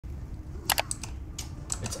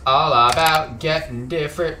It's all about getting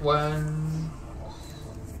different ones.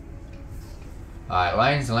 Alright,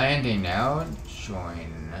 Lions Landing now.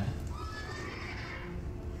 Join.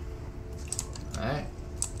 Alright.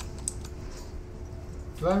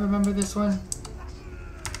 Do I remember this one?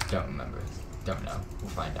 Don't remember. Don't know. We'll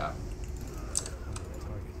find out.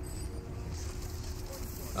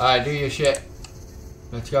 Alright, do your shit.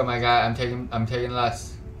 Let's go, my guy. I'm taking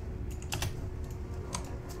less.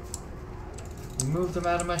 You moved them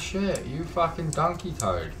out of my shit. You fucking donkey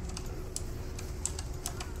tard.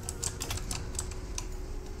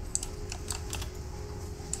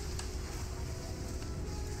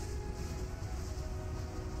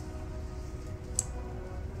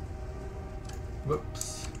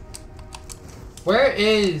 Whoops. Where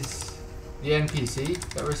is the NPC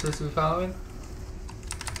that we're supposed to be following?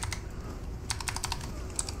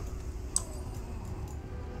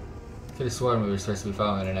 Could have sworn we were supposed to be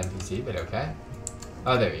following an NPC, but okay.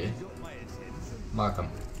 Oh, there he is. Markham.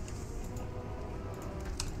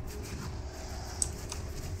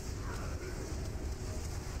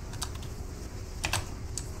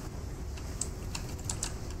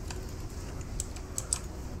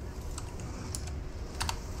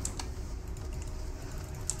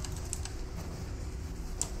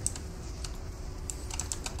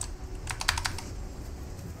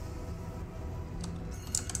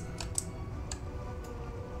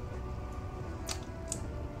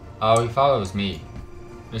 Oh, he follows me.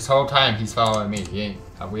 This whole time he's following me.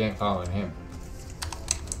 We ain't following him.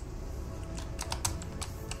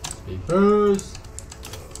 Speed boost.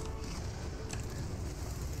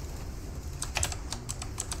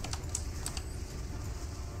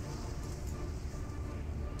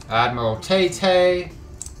 Admiral Tay-Tay.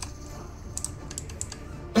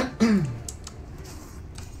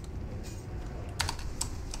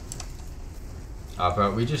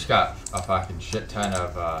 But we just got a fucking shit ton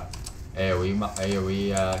of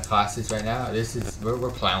AoE classes right now. This is we're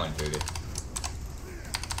plowing through this.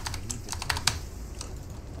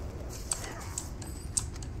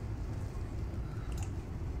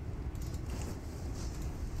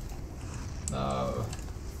 No.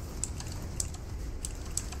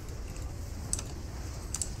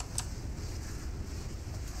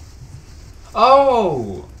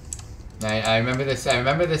 Oh! I remember this. I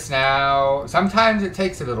remember this now. Sometimes it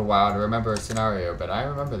takes a little while to remember a scenario, but I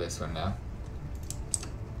remember this one now.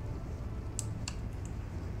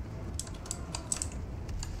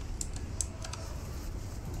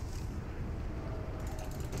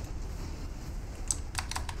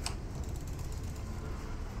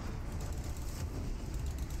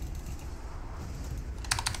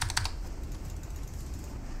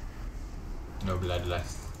 No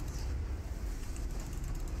bloodlust.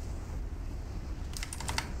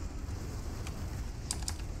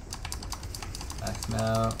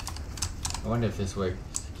 Now, I wonder if this works.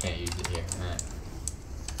 Can't use it here. Alright.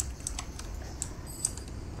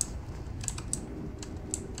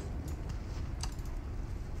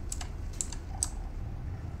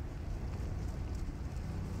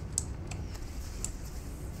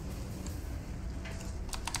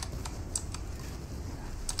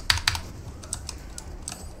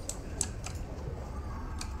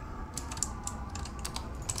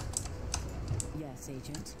 Yes,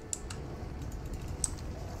 Agent.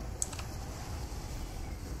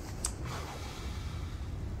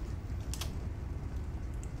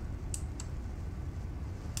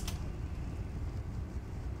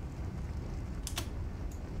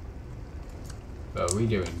 But we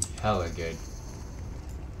doing hella good.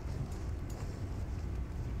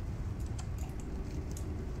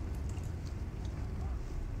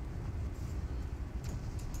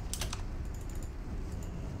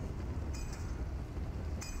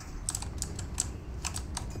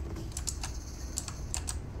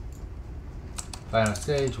 Final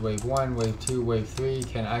stage, wave 1, wave 2, wave 3.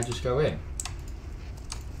 Can I just go in?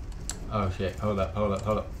 Oh shit, hold up, hold up,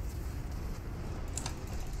 hold up.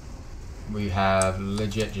 We have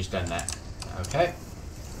legit just done that. Okay.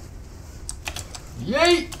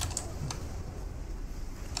 Yay!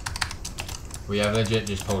 We have legit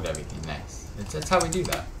just pulled everything. Nice. That's how we do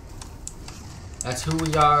that. That's who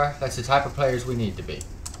we are. That's the type of players we need to be.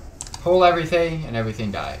 Pull everything and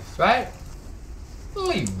everything dies. Right?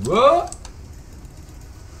 Holy what?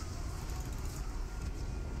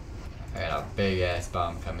 I got a big ass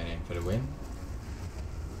bomb coming in for the win.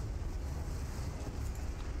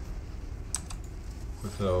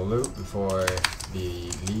 Quick little loot before we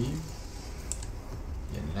leave.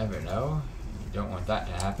 You never know. You don't want that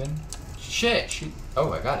to happen. Shit!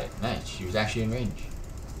 Oh, I got it. Nice. She was actually in range.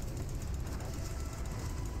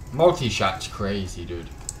 Multi-shot's crazy, dude.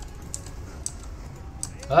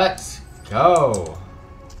 Let's go.